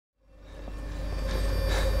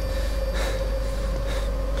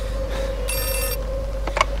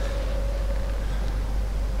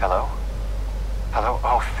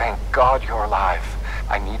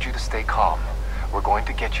stay calm. We're going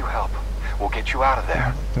to get you help. We'll get you out of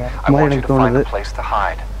there. I want you to find a place to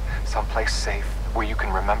hide. Someplace safe where you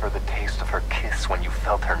can remember the taste of her kiss when you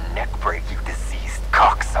felt her neck break, you diseased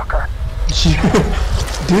cocksucker.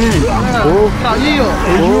 Dude! Oh!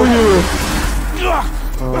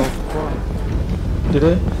 Did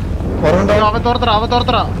I?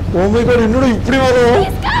 Oh my god, என்னடா இப்படி வரோம்?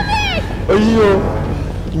 ஐயோ!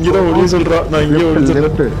 இங்க தான் ஒளிய சொல்றா. நான் இங்க ஒளிய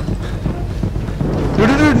சொல்றேன்.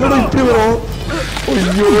 என்னடா இப்படி வரோம்?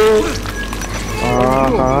 ஐயோ!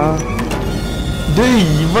 ஆஹா. டேய்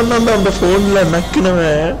இவன் தான் அந்த போன்ல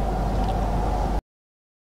நக்கினவன்.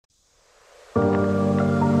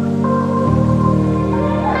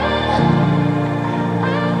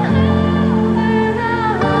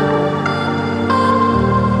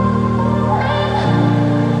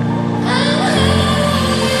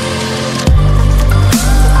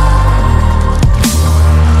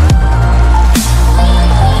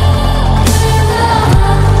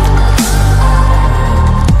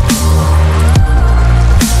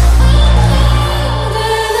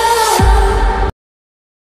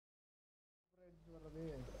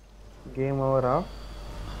 கேம் ஓவரா?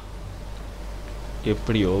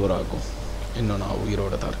 எப்படி ஓவர் ஆகும்? இன்னும் நான்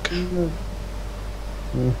உயிரோட தான் இருக்கேன்.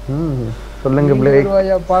 சொல்லுங்க பிளேக்.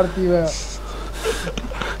 வாயா பார்த்திவ.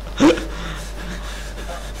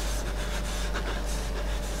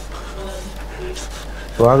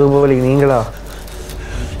 பாகுபலி நீங்களா?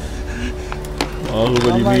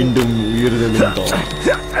 பாகுபலி மீண்டும் உயிர்த்தெழுந்தான்.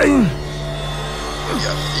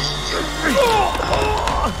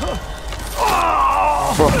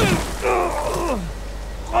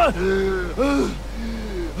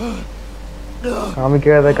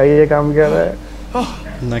 காமிக்காத, கையை காமிக்காத.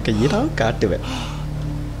 நான் கையெல்லாம் காட்டுவேன்.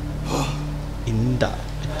 இந்த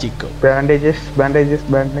சிக்கோ பேண்டேஜஸ் பேண்டேஜஸ்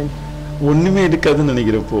பேண்டேஜ் ஒண்ணுமே எடுக்காதுன்னு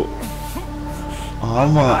நினைக்கிறப்போ.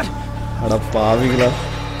 ஆமா, அட பாவிங்களா,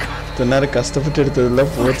 தன்னார கஷ்டப்பட்டு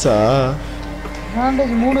எடுத்ததெல்லாம் போச்சா?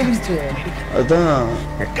 பேண்டேஜ் 3 இருந்துச்சு. அதான்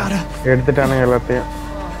எடுத்துட்டானுங்க எல்லாத்தையும்.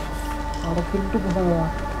 அட திருட்டு போறாங்க.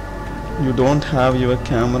 You don't have your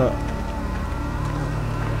camera.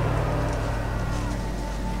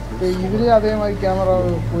 இதுலயே அதே மாதிரி கேமரா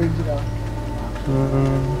போயிடுச்சுடா.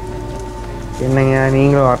 என்னங்க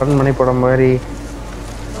நீங்களும் அட்டன் பண்ணி போட மாதிரி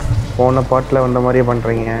போன பாட்டில் வந்த மாதிரியே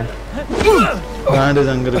பண்றீங்க.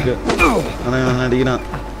 பேண்டேஜ் அங்க இருக்கு, ஆனா நான் அடிக்கிறான்.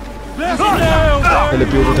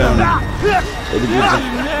 எழுப்பி விட்டுட்டான்,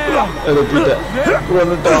 எழுப்பிட்டேன்.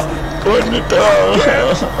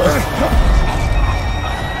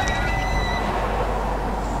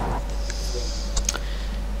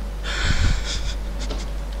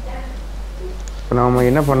 நாம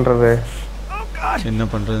என்ன பண்றது? என்ன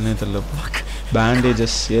பண்றதுன்னே தெரியல.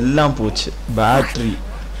 பேண்டேஜஸ் எல்லாம் போச்சு, பேட்டரி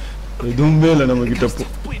எதுவுமே இல்லை நம்ம கிட்ட.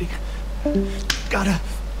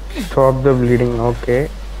 Stop the bleeding. ஓகே,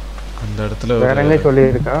 அந்த இடத்துல வேற எங்க சொல்லி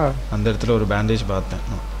இருக்கா? அந்த இடத்துல ஒரு பேண்டேஜ் பார்த்தேன்.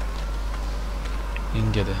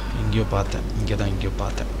 எங்கது? எங்கேயோ பார்த்தேன். இங்கே தான் எங்கேயோ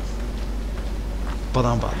பார்த்தேன்.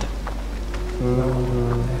 இப்போதான் பார்த்தேன்.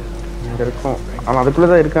 இங்க இருக்கும். ஆனா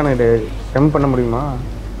அதுக்குள்ளதான் இருக்கானே. இது ஜம்ப் பண்ண முடியுமா?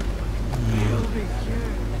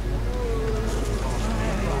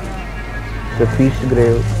 The feast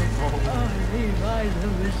grave.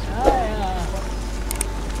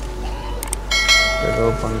 ஏதோ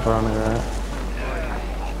பண்றானுங்க.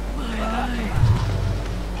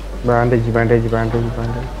 Bandage bandage bandage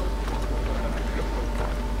bandage.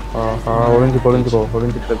 ஆஹா, ஒளிஞ்சுக்கோ ஒளிஞ்சுக்கோ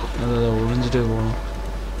ஒளிஞ்சுட்டு. அதான் ஒளிஞ்சிட்டே போகணும்.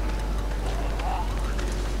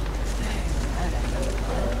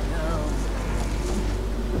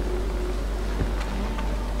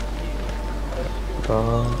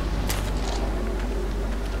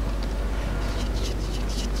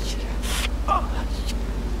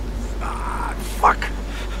 Fuck.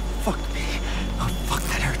 Fuck me. Oh, fuck,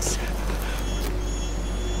 that hurts.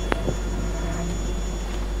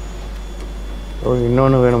 ஓ,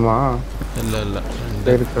 இன்னொன்னு வேணுமா? இல்ல இல்ல,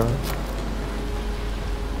 இருக்கா?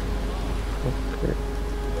 ஓகே,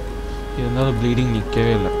 இருந்தாலும் ப்ளீடிங்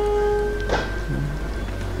நிற்கவே இல்லை.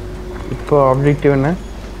 இப்போ ஆப்ஜெக்டிவ் என்ன?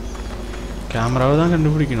 கேமராவை தான்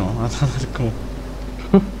கண்டுபிடிக்கணும். அதான் இருக்கும்.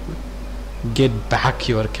 Get back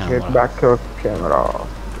your camera. Get back your camera.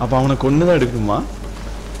 அப்போ அவனை கொண்டு தான் எடுக்குமா?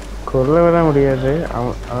 கொல்ல விட முடியாது.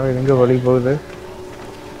 அவன் எங்கே வழி போகுது?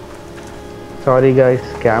 சாரி காய்ஸ்,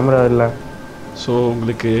 கேமரா இல்லை. ஸோ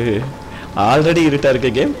உங்களுக்கு ஆல்ரெடி இருட்டாக இருக்க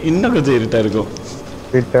கேம் இன்னும் கொஞ்சம் இருட்டாக இருக்கும்.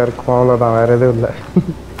 இருட்டாக இருக்கும், அவ்வளோதான், வேறு எதுவும் இல்லை.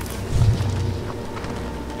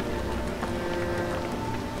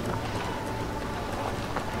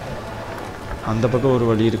 அந்த பக்கம் ஒரு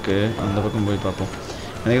வழி இருக்குது, அந்த பக்கம் போய் பார்ப்போம்.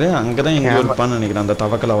 நினைக்கிறேன் அங்கே தான் எங்கேயோ இருப்பான்னு நினைக்கிறேன். அந்த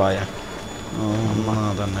தவக்கலை வாயா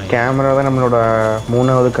அதான் கேமரா தான் நம்மளோட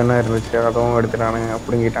 3வது கண்ணா இருந்துச்சு, அதுவும் எடுத்துட்டானுங்க,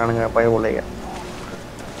 அப்படிங்கிட்டானுங்க பய உலைய.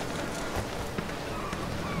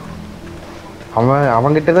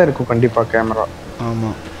 அவங்கிட்ட தான் இருக்கும் கண்டிப்பா கேமரா.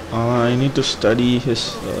 ஆமாம், அவன் I need to study his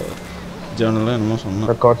ஜேர்னலில் என்னமோ சொன்னான்.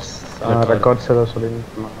 ரெக்கார்ட்ஸ் ஏதோ சொல்லி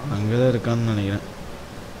அங்கே தான் இருக்கான்னு நினைக்கிறேன்.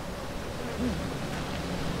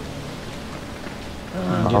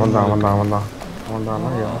 அவன்தான்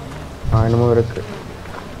என்னமோ இருக்கு.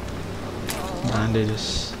 Bandages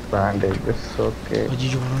okay.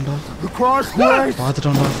 ஐயோ வேண்டாம்டா,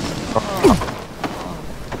 பார்த்துட்டான்டா.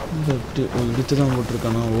 எப்படி இடித்து தான்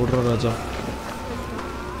போட்டிருக்கானா? ஓடுறா ராஜா,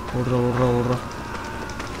 ஓடுறா.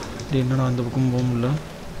 என்னடா அந்த பக்கம் போக முடியல,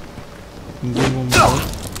 இங்கேயும் போக முடியல.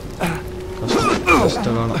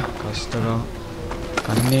 கஷ்டகாலம்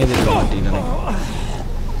கண்ணே தெரிய மாட்டேன்னு.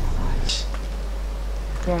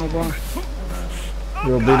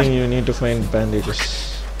 You're bleeding, you need to find bandages.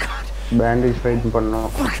 Bandage find பண்ணோம்.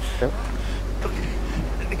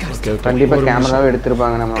 கண்டிப்பா கேமராவை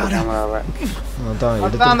எடுத்துருப்பாங்க, நம்ம கேமராவை.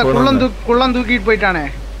 அதான் அந்த குள்ளம் தூக்கிட்டு போயிட்டானே.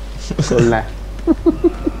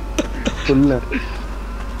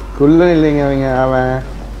 குள்ள இல்லைங்க அவங்க,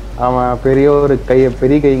 அவன் பெரிய ஒரு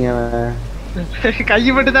பெரிய கைங்க. அவன் கை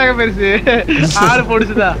மட்டும் தாங்க பெருசு, ஆறு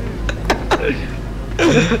போடுச்சுதான்.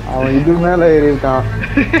 அவன் இது மேல ஏறிட்டான்.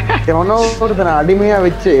 எவனோ ஒருத்தனை அடிமையா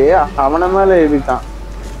வச்சு அவன மேல ஏறிட்டான்.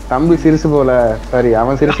 தம்பி சிறுசு போல, சாரி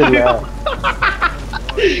அவன் சிறுசு இல்ல.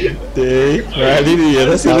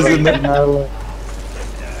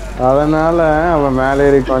 அதனால அவன் மேல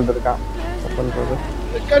ஏறி உட்காந்துருக்கான்.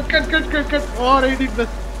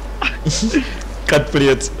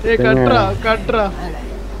 கட்ரா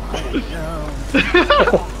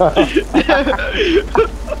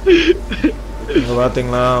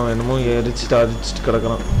பாத்தீங்களா, அவன் என்னமோ அடிச்சுட்டு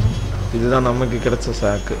கிடக்குறான். இதுதான் நமக்கு கிடைச்ச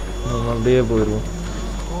சாக்கு. நம்ம அப்படியே போயிடுவோம்.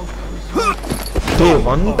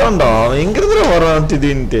 வந்துட்டான்டா, அவன் எங்க இருந்து வரான்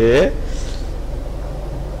திடீர்னுட்டு.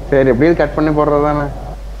 சரி எப்படியும் கட் பண்ணி போடுறதானே.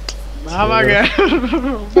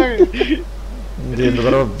 இந்த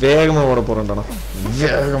தடவை வேகமா ஓட போறேன்டா,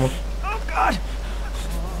 வேகமா.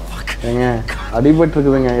 ஏங்க அடிபட்டு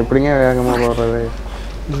இருக்குதுங்க, எப்படிங்க வேகமா போடுறது?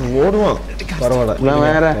 ஓடுவான் பரவாயில்ல.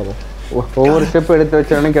 வேற ஒவ்வொரு ஸ்டெப் எடுத்து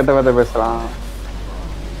வச்சவனே கெட்ட வார்த்தை பேசுறான்.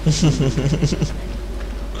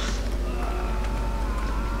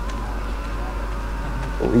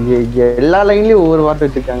 எல்லா லைன்லயும் ஒவ்வொரு வார்த்தை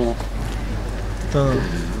வச்சிருக்காங்க.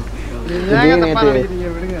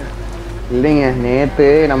 இல்லைங்க, நேத்து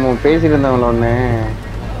நம்ம பேசிட்டு இருந்தவங்கள ஒண்ணு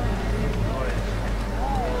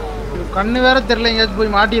கண்ணு வேற தெரியல, எங்கேயாச்சும்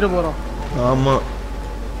போய் மாட்டிட போறோம். ஆமா,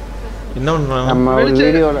 என்ன பண்றாங்க? நம்ம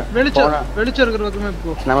வீடியோல வெளிச்சம் இருக்கிற பக்கமே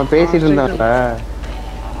போ. நம்ம பேசிட்டு இருந்தோம்ல.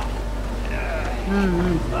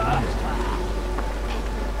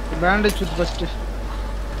 பேண்டேஜ் சுத்து ஃபர்ஸ்ட்.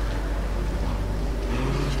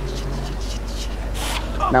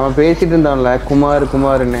 நம்ம பேசிட்டு இருந்தோம்ல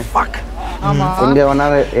குமார்னு. ஆமா,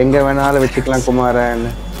 எங்க வேணாலும் வச்சுக்கலாம்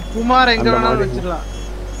குமாரன்னு. குமார் எங்க வேணாலும் வச்சுக்கலாம்,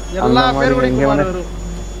 எல்லா பேரும் கூட குமார் வரும்.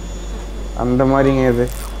 அந்த மாதிரிங்க இது.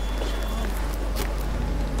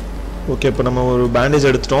 ஓகே, இப்போ நம்ம ஒரு பேண்டேஜ்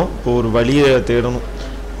எடுத்துட்டோம். இப்போ ஒரு வழியை தேடணும்.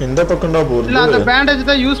 எந்த பக்கம்டா போறது? இல்ல அந்த பேண்டேஜ்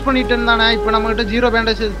தான் யூஸ் பண்ணிட்டு இருந்தானே. இப்போ நம்ம கிட்ட 0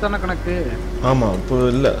 பேண்டேஜ் தான கணக்கு. ஆமா, இப்போ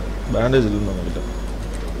இல்ல பேண்டேஜ் இல்ல நம்ம கிட்ட.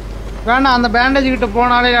 வேண்டாம், அந்த பேண்டேஜ் கிட்ட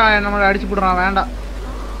போனாலே நம்மள அடிச்சு போடுறான். வேண்டாம்.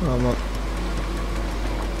 ஆமா,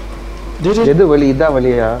 எது வலி? இதான்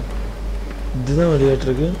வலியா? இதுதான் வலியாட்டு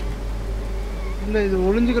இருக்கு. இல்ல இது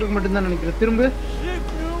ஒளிஞ்சுக்கிறதுக்கு மட்டும் தான் நினைக்கிறேன். திரும்ப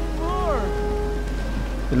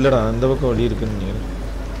இல்லடா, அந்த பக்கம் வலி இருக்குன்னு நினைக்கிறேன்.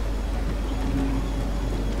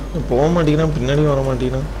 போக மாட்டீங்கன்னா, பின்னாடி வர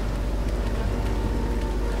மாட்டீங்கன்னா.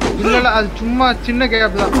 இல்ல அது சும்மா சின்ன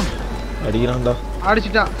கேப் தான். அடிக்கிறான்டா,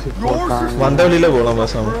 அடிச்சிட்டான். வந்த வழியில போலாம்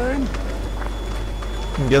பேசாம.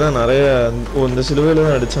 இங்கதான் நிறைய இந்த சிலுவையில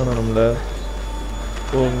தான் அடிச்சானா நம்மள.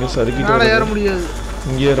 ஓ, இங்க சறுக்கிட்டு ஏற முடியாது.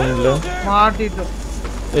 இங்க ஏற முடியல, மாட்டிட்டோம்.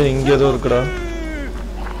 இங்க ஏதோ இருக்குடா.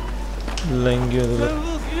 இல்ல இங்க எதுல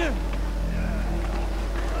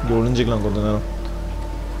இங்க ஒளிஞ்சுக்கலாம் கொஞ்ச நேரம்.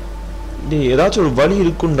 டேய், ஏதாச்சும் ஒரு வழி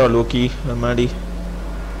இருக்குண்டா லோக்கி. மாடி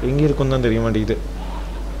எங்க இருக்குன்னு தான் தெரிய மாட்டேங்குது.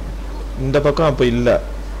 இந்த பக்கம் அப்ப இல்ல,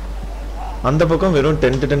 அந்த பக்கம் வெறும்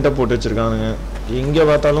டென்ட்டா போட்டு வச்சிருக்கானுங்க. எங்க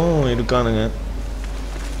பார்த்தாலும் இருக்கானுங்க.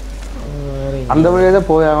 அந்த வழியா தான்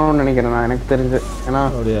போய் ஆகணும்னு நினைக்கிறேன் நான், எனக்கு தெரிஞ்சு. ஏன்னா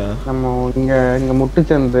நம்ம இங்க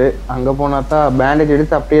முட்டுச்சந்து அங்க போனாதான் பேண்டேஜ்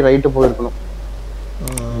எடுத்து அப்படியே ரைட்டு போயிருக்கணும்.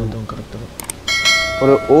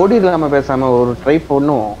 ஒரு ஓடிடலாம பேசாம ஒரு ட்ரை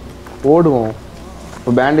பண்ணுவோம், ஓடுவோம்.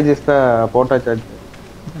 இப்போ பேண்டேஜஸ் தான் போட்டாச்சு.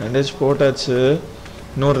 பேண்டேஜ் போட்டாச்சு,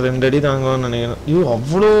 இன்னொரு 2 அடி தாங்கன்னு நினைக்கிறேன். ஐயோ,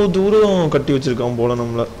 அவ்வளோ தூரம் கட்டி வச்சிருக்கான் போல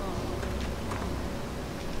நம்மள.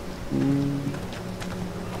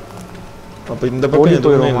 அப்ப இந்த பக்கம்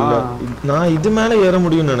எதுவுமே இல்ல. நான் இது மேல ஏற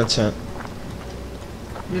முடியும்னு நினைச்சேன்.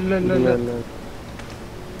 இல்ல இல்ல இல்ல.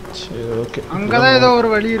 சரி ஓகே. அங்கதான் ஏதோ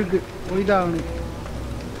ஒரு வழி இருக்கு. போய்தான்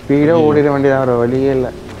ஸ்பீடா ஓடிட வேண்டியதா ஒரு வழியே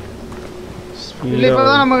இல்ல. இல்ல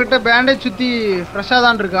இப்பதான் நம்ம கிட்ட பேண்டேஜ் சுத்தி ஃப்ரெஷ்ஷா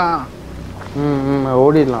தான் இருக்கான்.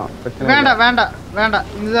 ஓடிடலாம். வேண்டாம் வேண்டாம் வேண்டாம்.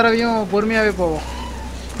 இந்த தடவையும் பொறுமையாவே போவோம்.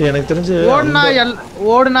 எனக்கு தெரிஞ்சு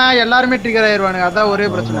ஓடுனா எல்லாருமே ட்ரிகர் ஆயிருவானுங்க. அதான் ஒரே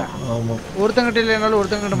பிரச்சனை. ஆமா. ஒருத்தங்கிட்ட இல்லனாலும்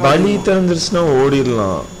ஒருத்தங்கிட்ட வழி தெரிஞ்சிருச்சுனா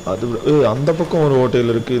ஓடிடலாம். அது அந்த பக்கம் ஒரு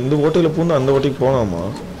ஹோட்டல் இருக்கு. இந்த ஹோட்டல்ல பூந்து அந்த ஹோட்டலுக்கு போலாமா?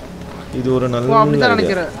 இது ஒரு நல்ல அப்படிதான்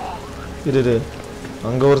நினைக்கிறேன். இரு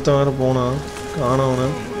அங்க ஒருத்தன் வேற போனா காணவன.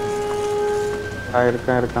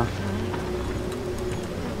 இருக்கான்.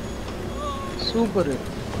 சூப்பர்.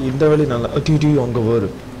 இந்த வழி நல்லா டிடி அங்க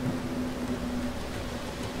வரு.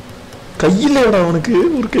 கையிலடா அவனுக்கு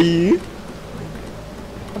ஒரு கை.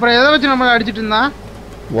 அப்புறம் எதை வச்சு நம்மள அடிச்சிட்டு இருந்தான்?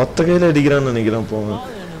 ஒத்த கையில அடிக்கிறான்னு நினைக்கிறேன். போங்க.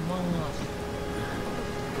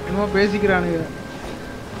 என்னமோ பேசிக்கிறானுங்க.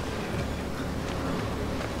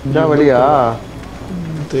 இந்த வழியா?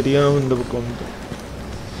 தெரியாம இந்த பக்கம் வந்து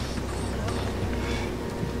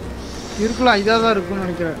இருக்கலாம். இதாதான் இருக்கும்னு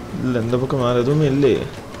நினைக்கிறேன். இல்ல இந்த பக்கம் வேற எதுவுமே இல்லையே.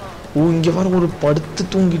 இங்க வர ஒரு படுத்து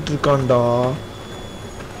தூங்கிட்டு இருக்கான்டா.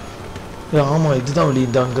 ஆமா இதுதான் வழி.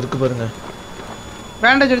 இந்த அங்க இருக்கு பாருங்க.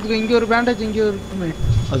 பேண்டேஜ் எடுத்துக்கோ. இங்க ஒரு பேண்டேஜ் இங்க இருக்குமே.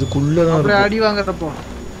 அதுக்குள்ளதான் இருக்கு. அடி வாங்குறப்போ.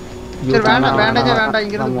 சரி வேண்டாம். பேண்டேஜே வேண்டாம்.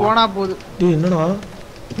 இங்க இருந்து போனா போகுது. டேய் என்னடா?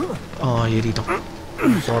 ஏறிட்டான்.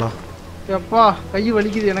 போடா. எப்பா கை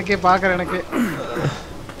வலிக்குது எனக்கே பாக்குறேன். எனக்கு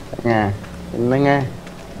என்னங்க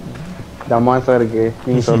தமாசா இருக்கு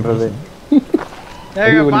நீங்க சொல்றது.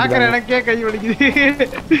 ஏங்க பாக்குறேன் எனக்கே கை வலிக்குது.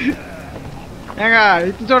 ஏங்க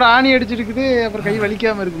இத்தோட ஆணி அடிச்சிருக்குது. அப்புறம் கை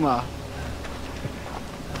வலிக்காம இருக்குமா?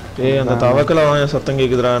 ஏய் அந்த தவக்கல வாங்க சத்தம்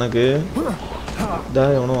கேக்குதுடா எனக்கு.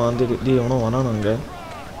 டேய் எவனோ எவனோ வரானாங்க.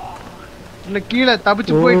 இல்ல கீழே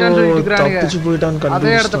தப்பிச்சு போயிட்டான்னு சொல்லிட்டு இருக்கானுங்க. தப்பிச்சு போயிட்டான்னு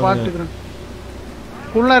அதே இடத்தை பார்த்துட்டு இருக்கேன்.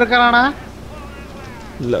 குள்ள இருக்கானா?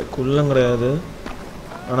 இல்ல குள்ளம் கிடையாது.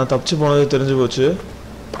 ஆனா தப்பிச்சு போனது தெரிஞ்சு போச்சு.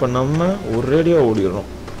 இப்ப நம்ம ஒரேடியா ஓடிறோம்.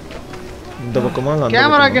 இந்த பக்கமா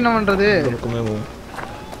கேமராக்கு என்ன பண்றது? இந்த பக்கமே போவோம்.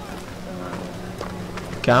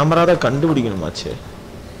 கேமரா தான் கண்டுபிடிக்கணுமாச்சே.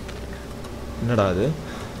 என்னடா அது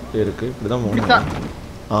இருக்கு. இப்படிதான் போகணும்.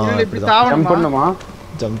 ஜம்ப் பண்ணுமா?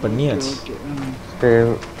 ஜம்ப் பண்ணியாச்சு.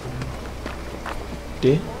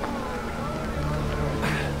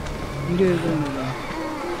 இங்க இருக்கு.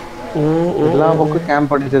 எல்லா பக்கம்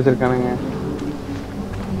கேம்ப் அடிச்சு வச்சிருக்கானுங்க.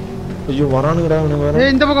 ஐயோ வரானுங்கடா அவனுங்க வேற.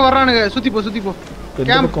 இந்த பக்கம் வரானுங்க. சுத்தி போ.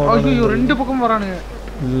 கேம்ப். ஐயோ ரெண்டு பக்கம் வரானுங்க.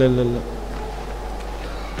 இல்ல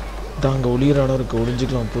தாங்க ஒளியற இடம் இருக்கு.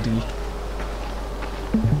 ஒளிஞ்சிக்கலாம் போதி.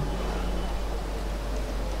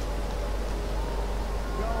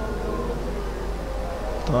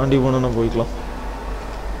 தாண்டி போனா போய்க்கலாம்.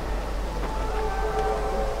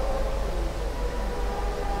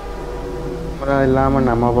 இல்லாம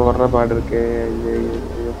நம்ம போடுற பாடு இருக்கு.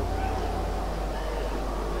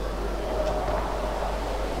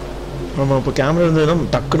 ஆமா இப்போ கேமரா இருந்ததுன்னா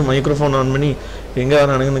டக்குன்னு மைக்ரோஃபோன் ஆன் பண்ணி எங்க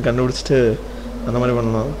வரானுங்கன்னு கண்டுபிடிச்சிட்டு அந்த மாதிரி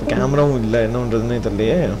பண்ணலாம். இப்போ கேமராவும் இல்லை. என்ன பண்றதுன்னே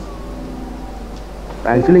தெரியலையே.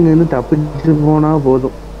 ஆக்சுவலி இங்க இருந்து தப்பிச்சு போனா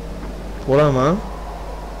போதும். போலாமா?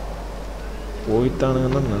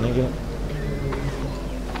 போயிட்டானுங்கன்னு நினைக்கிறேன்.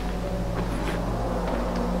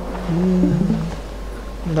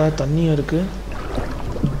 என்னடா தண்ணியா இருக்கு.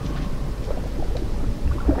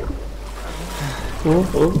 ஓ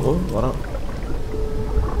வரான்.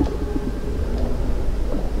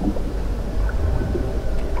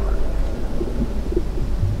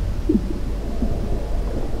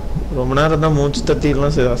 ரொம்ப நேரம் தான் மூச்சு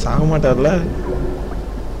தட்டிலாம் சாக மாட்டார்ல.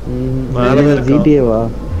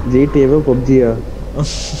 ஜிடிஏவா பப்ஜியா?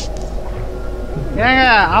 ஏங்க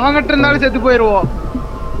அவங்கிட்ட இருந்தாலும் செத்து போயிருவோம்.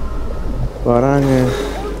 வராங்க.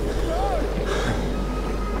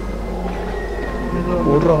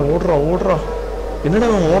 ஓடுறா. என்னடா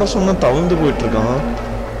அவன் ஓட சொன்னா தவந்து போயிட்டு இருக்கான்.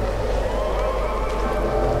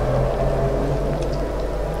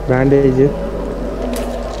 Bandage,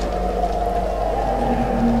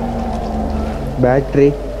 battery.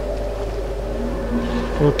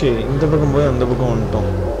 ஓகே இந்த பக்கம் போய் அந்த பக்கம் வந்துட்டோம்.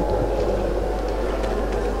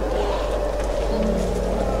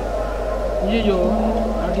 ஐயோ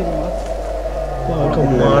பார்க்க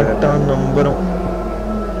மாட்டான் நம்புறோம்.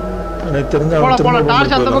 எனக்கு தெரிஞ்ச போலாம்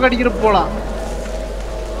டார்ச் அந்த பக்கம் அடிக்கிற போலாம்.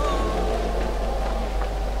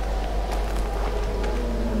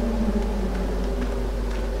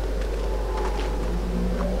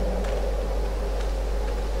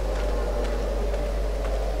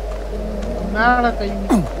 மேல கை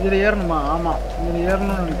இதுல ஏறணுமா? ஆமா இதுல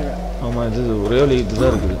ஏறணும்னு நினைக்கிறேன். ஆமா இது ஒரே வழி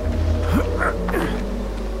இதுதான் இருக்குது.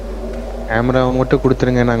 கேமரா மட்டும்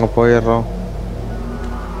கொடுத்துருங்க, நாங்க போயிடுறோம்.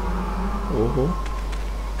 ஓஹோ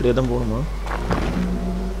இப்படியே தான் போகணுமா?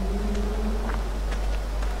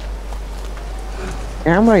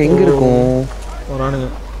 கேமரா எங்க இருக்கும்? வரானுங்க.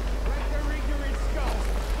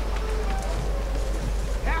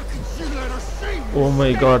 Oh my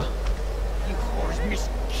God.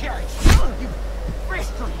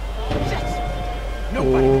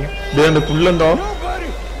 ஓ டேய் அந்த புள்ளண்டா.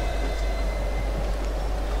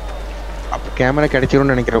 அப்ப கேமரா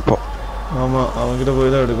கிடைச்சிரும்னு நினைக்கிறப்போ. ஆமா அவன்கிட்ட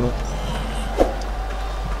போய் தான் எடுக்கணும்.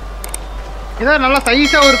 இதோ நல்ல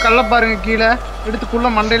சைஸா ஒரு கல்ல பாருங்க கீழே எடுத்துக்குள்ள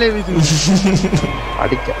மண்டையிலே வீசுங்க.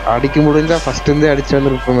 அடிக்க முடிஞ்சா ஃபர்ஸ்ட் இருந்தே அடிச்சு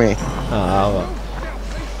வந்திருப்போமே. ஆமா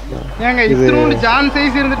ஏங்க இத்தனோண்டு ஜான்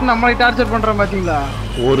சைஸ் இருந்துட்டு நம்மளை டார்ச்சர் பண்றோம் பாத்தீங்களா?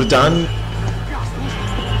 ஒரு ஜான்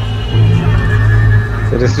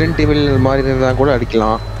ரெசிடென்ட் ஈவில் மாதிரி இருந்தா கூட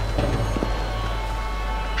அடிக்கலாம்.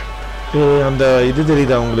 அந்த இது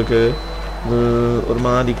தெரியுதா உங்களுக்கு? ஒரு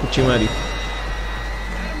மாதிரி குச்சி மாதிரி.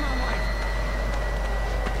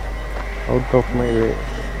 Out of my way.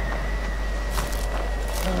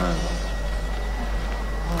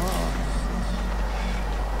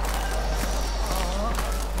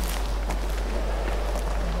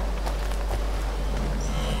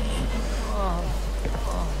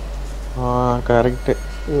 Correct.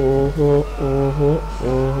 ஓஹோ ஓஹோ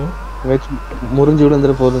ஓஹோ முறிஞ்சு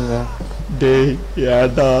விழுந்துட போதுங்க. டேய்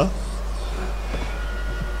ஏடா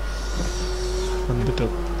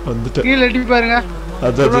வந்துட்டேன் கீழே எட்டி பாருங்க.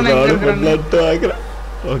 அதான் பிளட் ஆக்குறேன்.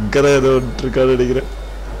 ஒக்கற ஏதோ இருக்கான்னு நினைக்கிறேன்.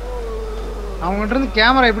 அவங்ககிட்ட இருந்து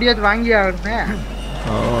கேமரா எப்படியாச்சும் வாங்கி ஆகணுமே.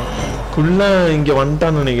 குள்ள இங்க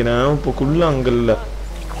வந்துட்டான்னு நினைக்கிறேன். இப்போ குள்ள அங்க இல்ல.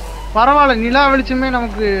 பரவாயில்ல நிலா வெளிச்சமே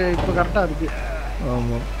நமக்கு இப்போ கரெக்டா இருக்கு.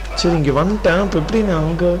 ஆமா சரி இங்க வந்துட்டேன். இப்போ எப்படி நான்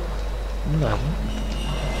அங்க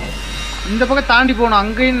இந்த பக்கம் தாண்டி போகணும்.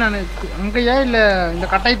 அங்கேயும் நான் அங்கேயா இல்ல இந்த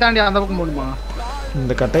கட்டை தாண்டி அந்த பக்கம் போகணுமா?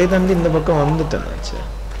 இந்த கட்டையை தாண்டி இந்த பக்கம் வந்துட்டேன். சரி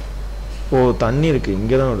ஓ தண்ணி இருக்கு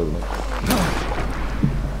இங்கதான் எடுக்கணும்.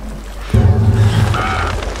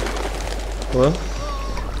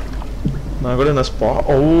 நான் கூட நான் ஸ்பா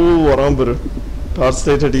ஓ வரான் பேரு டார்ச்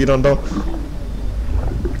லைட் அடிக்கிறான்டா.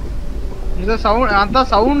 ஏதோ சவுண்ட்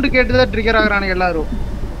அதான் சவுண்ட் கேட்டுதான் ட்ரிகர் ஆகுறானுங்க எல்லாரும்.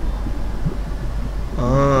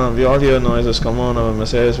 We all hear noises. Come on, our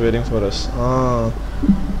messiah is waiting for us.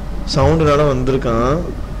 சவுண்ட்னால வந்திருக்கான்.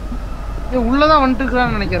 இது உள்ளதான் வந்துட்டு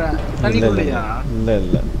இருக்கான்னு நினைக்கிறேன். தண்ணிக்குள்ளயா?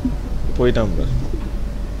 இல்ல போயிட்டான் பாரு.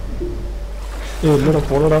 இல்லடா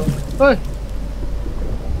போடா. ஓய்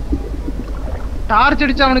டார்ச்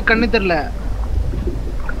அடிச்சா அவனுக்கு கண்ணு தெரியல.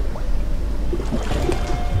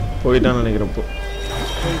 போயிட்டான்னு நினைக்கிறப்போ.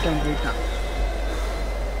 போயிட்டான்.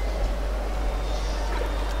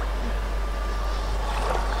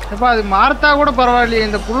 அப்ப அது மார்த்தா கூட பரவாயில்லையே.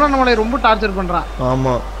 இந்த புள்ள நம்மளை ரொம்ப டார்ச்சர் பண்றான்.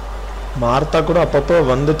 ஆமா மார்த்தா கூட அப்பப்போ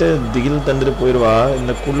வந்துட்டு திகில் தந்துட்டு போயிடுவா.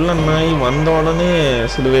 இந்த குள்ள நாய் வந்த உடனே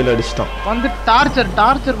சிலுவையில் அடிச்சிட்டான். வந்து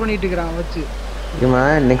டார்ச்சர் பண்ணிட்டு இருக்கிறான் வச்சு.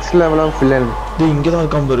 இவன் நெக்ஸ்ட் லெவல் ஆஃப் வில்லன். டேய் இங்க தான்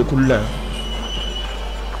இருக்கான் பாரு குள்ள.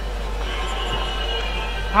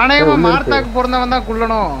 ஆனேமா மார்த்தாக்கு பிறந்தவன் தான்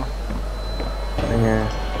குள்ளணும்.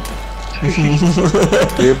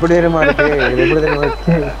 எப்படி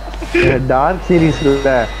டார்க்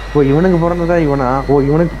சீரீஸ்ல ஓ இவனுக்கு பிறந்ததா இவனா, ஓ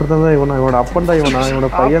இவனுக்கு பிறந்ததா இவனா, இவனோட அப்பன் தான் இவனா, இவனோட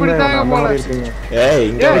பையன் தான் இவனா, அந்த மாதிரி இருக்கீங்க. ஏய்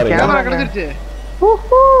இங்க பாரு கேமரா கிடைச்சிருச்சு.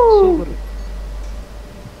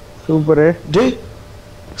 சூப்பர். டேய்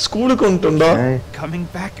ஸ்கூலுக்கு வந்துட்டோம்டா. Coming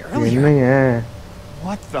back earlier. என்னங்க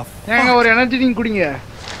What the ஏங்க ஒரு எனர்ஜி ட்ரிங்க் குடிங்க.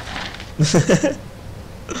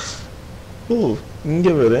 ஓ இங்க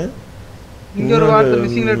பாரு. இங்க ஒரு வாட்டர்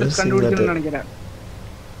மிஸ்ஸிங் லெட்டர்ஸ் கண்டுபிடிக்கணும்னு நினைக்கிறேன்.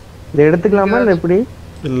 இத எடுத்துக்கலாமா இல்ல எப்படி?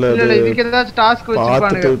 இல்ல இதுக்கு ஏதாச்சும் டாஸ்க்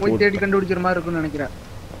வச்சிருப்பானுங்க. போய் தேடி கண்டுபிடிக்கிற மாதிரி இருக்கும்னு நினைக்கிறேன்.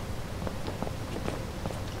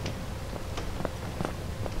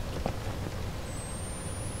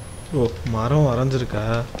 ஓ மரம் வரைஞ்சிருக்கா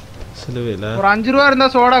சிலுவையில? ஒரு 5 ரூபா இருந்தா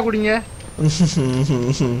சோடா குடிங்க.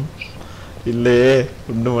 இல்லையே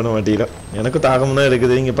ஒன்றும் பண்ண மாட்டீங்களா. எனக்கு தாகமும் தான்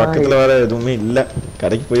இருக்குது. இங்க பக்கத்துல வேற எதுவுமே இல்ல.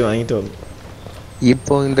 கடைக்கு போய் வாங்கிட்டு வரணும்.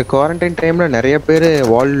 இப்போ இந்த குவாரண்டைன் டைம்ல நிறைய பேர்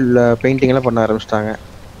வால் பெயிண்டிங் எல்லாம் பண்ண ஆரம்பிச்சிட்டாங்க.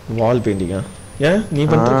 வால் பெயிண்டிங்கா? ஏன் நீ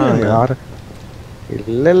பண்றீங்க? யார்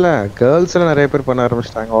இல்ல கேர்ள்ஸ் எல்லாம் நிறைய பேர் பண்ண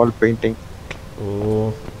ஆரம்பிச்சிட்டாங்க வால் பெயிண்டிங். ஓ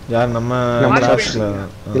யார் நம்ம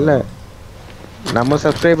இல்ல நம்ம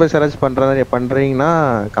சப்ஸ்கிரைபர்ஸ் யாராச்சும் பண்றீங்கன்னா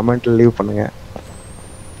கமெண்ட்ல லீவ் பண்ணுங்க.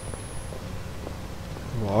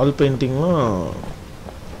 வால் பெயிண்டிங்லாம்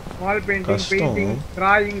வால் பெயிண்டிங்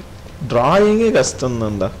டிராயிங்கே கஷ்டம்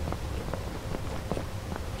தான்டா.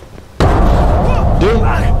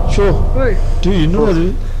 ஷோ டேய் என்ன அது?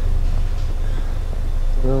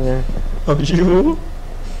 ஐயோ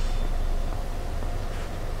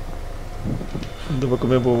இந்த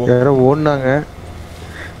பக்கமே போவோம். யாரோ ஓடுனாங்க.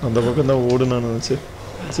 அந்த பக்கம் தான் ஓடு நான் நினைச்சேன்.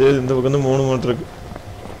 சரி இந்த பக்கம் தான் 3 மாட்டு இருக்கு.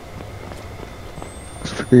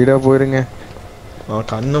 ஸ்பீடா போயிருங்க.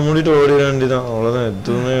 கண்ணை மூடிட்டு ஓடிட வேண்டியதான், அவ்வளோதான்.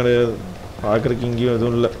 எதுவுமே கிடையாது, பார்க்குறதுக்கு இங்கேயும்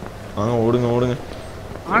எதுவும் இல்லை. ஓடுங்க ஓடுங்க.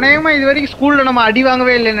 அநேகமா இது வரைக்கும் ஸ்கூல்ல நம்ம அடி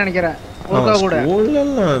வாங்கவே இல்லைன்னு நினைக்கிறேன். ஒருக்கா கூட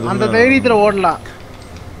அந்த தைரியத்துல ஓடலாம்.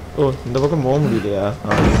 ஓ இந்த பக்கம் போக முடியலையா?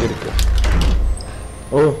 இங்க இருக்கு.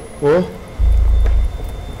 ஓ ஓ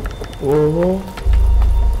ஓஹோ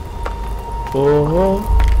ஓஹோ,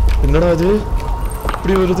 என்னடா அது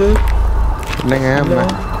இப்படி வருது? இல்லைங்க,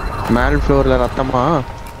 மேல் ஃப்ளோர்ல ரத்தமா?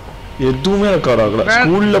 எதுவுமே இருக்காடாங்களா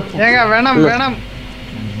ஸ்கூல்ல? ஏங்க வேணாம் வேணாம்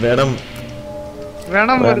வேணாம்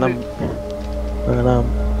வேணாம் வேணாம் வேணாம்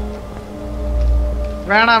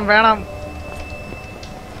வேணாம் வேணாம்,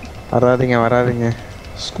 வராதீங்க வராதீங்க.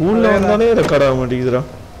 ஸ்கூல்ல வந்தாலே ரெக்கார்ட் ஆக மாட்டேங்குதுடா.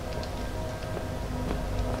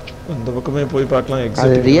 அந்த பக்கமே போய் பார்க்கலாம்.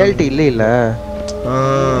 அது ரியாலிட்டி இல்ல இல்ல.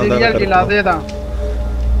 ரியாலிட்டி இல்ல, அதேதான்.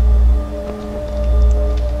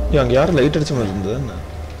 அங்க யாரும் லைட் அடிச்ச மாதிரி இருந்தது என்ன?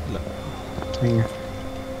 இல்ல நீங்க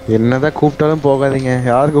என்னதான் கூப்பிட்டாலும் போகாதீங்க,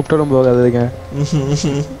 யார் கூப்பிட்டாலும் போகாதீங்க.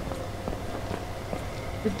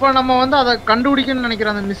 இப்போ நம்ம வந்து அதை கண்டுபிடிக்கணும்னு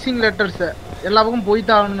நினைக்கிறேன். அந்த மிஸ்ஸிங் லெட்டர்ஸ் எல்லா பக்கம்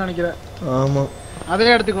போய்த்தாகணும்னு நினைக்கிறேன். ஆமா, அதே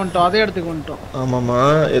இடத்துக்கு வந்துட்டோம். ஆமாம்மா,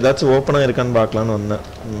 ஏதாச்சும் ஓப்பனாக இருக்கான்னு பார்க்கலான்னு வந்தேன்.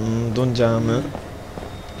 இதுவும் ஜாமு.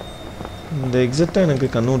 இந்த எக்ஸிட்டை எனக்கு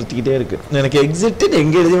கண்ணு உறுத்திக்கிட்டே இருக்கு. எனக்கு எக்ஸிட்டு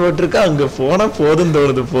எங்கே எழுதி போட்டிருக்கா அங்கே போனால் போதுன்னு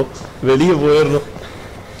தோணுது. இப்போ வெளியே போயிடணும்.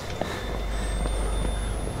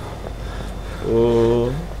 ஓ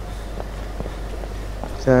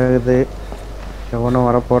சரி, எவனும்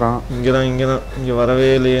வரப்போகிறான். இங்கே தான் இங்கே வரவே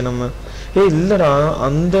இல்லையே நம்ம. இல்லைடா,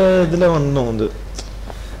 அந்த இதில் வந்தோம். வந்து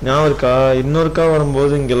ஞாபகம் இருக்கா? இன்னொருக்கா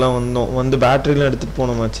வரும்போது இங்கெல்லாம் வந்தோம், வந்து பேட்டரிலாம் எடுத்துட்டு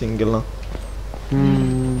போனோமாச்சு இங்கெல்லாம்.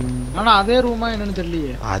 ஆனா அதே ரூமா என்னன்னு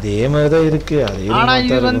தெரியலையே. அதே மாதிரி தான் இருக்கு. ஆனா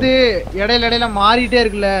இது வந்து இடையில மாறிட்டே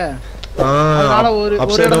இருக்குல்ல, அதனால ஒரு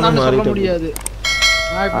இடம் தான் சொல்ல முடியாது.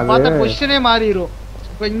 இப்ப பார்த்தா பொசிஷனே மாறிடும்.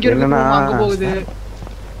 இப்ப இங்க இருந்து அங்க போகுது.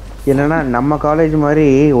 என்னன்னா நம்ம காலேஜ் மாதிரி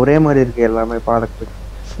ஒரே மாதிரி இருக்கு எல்லாமே பாடத்துக்கு.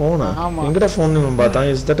 போனா எங்கடா போன் பார்த்தா?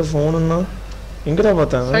 இஸ் தட் போன்னா எங்கடா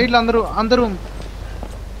பார்த்தாங்க? சைடுல அந்த ரூம்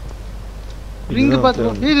ரிங் பாத்து.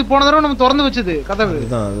 இது போன தடவை நம்ம திறந்து வச்சது கதவு.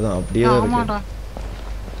 அதுதான் அப்படியே இருக்கு. ஆமாடா.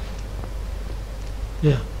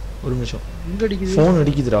 ஒரு நிமிஷம், எங்க அடிக்குது? போன்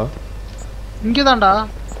அடிக்குதுடா. இங்க தான்டா,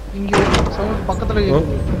 இங்க சவுண்ட் பக்கத்துல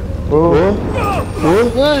கேக்குது. ஓ ஓ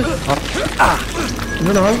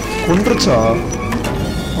என்னடா கொன்றுச்சா?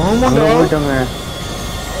 ஆமாடா போய்ட்டாங்க.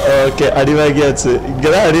 ஓகே, அடிவாகியாச்சு.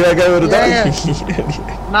 இங்கதான் அடிவாக வருதா?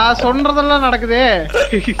 நான் சொல்றதெல்லாம் நடக்குதே.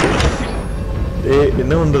 ஏய்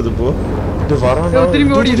என்ன பண்றது இப்போ? இது வரானே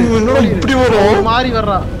திரும்பி ஓடிடு. என்னடா இப்படி வரும்? மாறி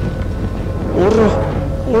வர்றா. ஓடுறா.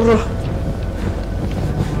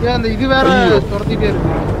 அந்த இது வேற துரத்திட்டே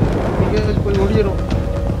இருக்கு. இங்க போய் ஓடிரும்.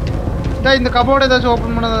 இந்த கபோர்ட் ஏதாச்சும்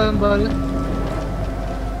ஓபன் பண்ணாதான் பாரு.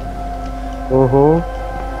 ஓஹோ,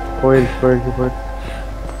 போய்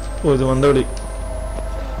இது வந்தபடி.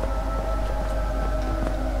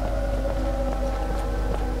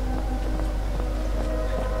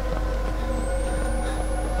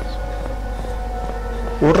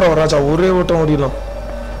 ஓடுறா ராஜா, ஒரே ஓட்டம் ஓடிடலாம்.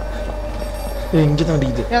 இங்கதான்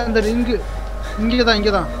அடிக்குது. அந்த ரிங்கு இங்கதான்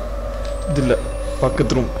இது இல்ல,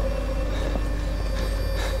 பக்கத்து room.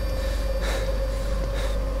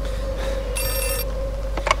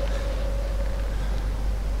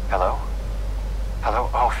 Hello?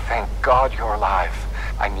 Oh, thank God you're alive.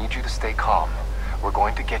 I need you to stay calm. We're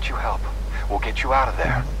going to get you help. We'll get you out of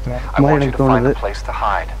there. I want you to find a place to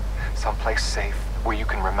hide. Someplace safe where you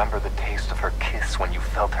can remember the taste of her kiss when you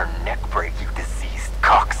felt her neck break, you diseased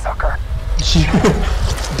cocksucker.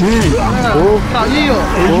 Dude! ஐயோ!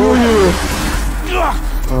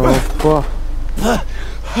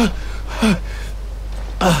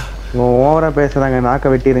 ஓவரா பேசுறாங்க, நாக்க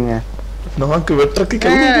வெட்டிடுங்க. நாக்கு வெட்டறதுக்கு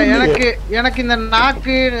எனக்கு இந்த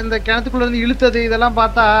நாக்கு இந்த கிணத்துக்குள்ள இருந்து இழுத்தது இதெல்லாம்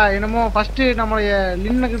பார்த்தா என்னமோ ஃபர்ஸ்ட் நம்மளைய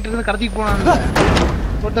லின்ன கிட்ட இருந்து கடத்திட்டு போனான்ல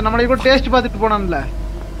ஒருத்தர், நம்மளை கூட டேஸ்ட் பார்த்துட்டு போனான்ல,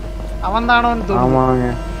 அவன் தானோன்னு தோணுது. ஆமாங்க.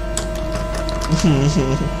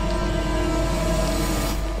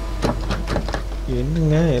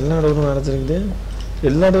 என்னங்க எல்லா இடமும் அடைச்சிருக்குது?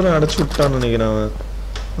 எல்லா இடமும் அடைச்சு விட்டான்னு நினைக்கிறேன் அவன்.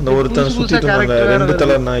 அந்த ஒருத்தன் சுத்திட்டு இருந்தாங்க, ரெண்டு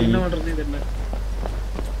தலை நாய்.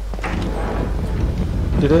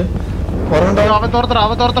 அவன்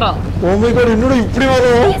துரத்துறா. ஓ மை காட், என்னடா இப்படி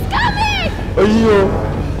வரும்? ஐயோ,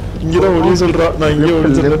 இங்கதான் ஒளிய சொல்றா. நான் இங்கே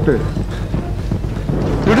ஒளிய சொல்றேன்.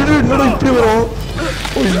 என்னடா இப்படி வரும்?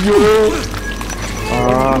 ஐயோ,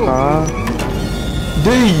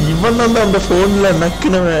 டேய் இவன் தான் அந்த போன்ல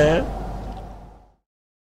நக்குனவன்.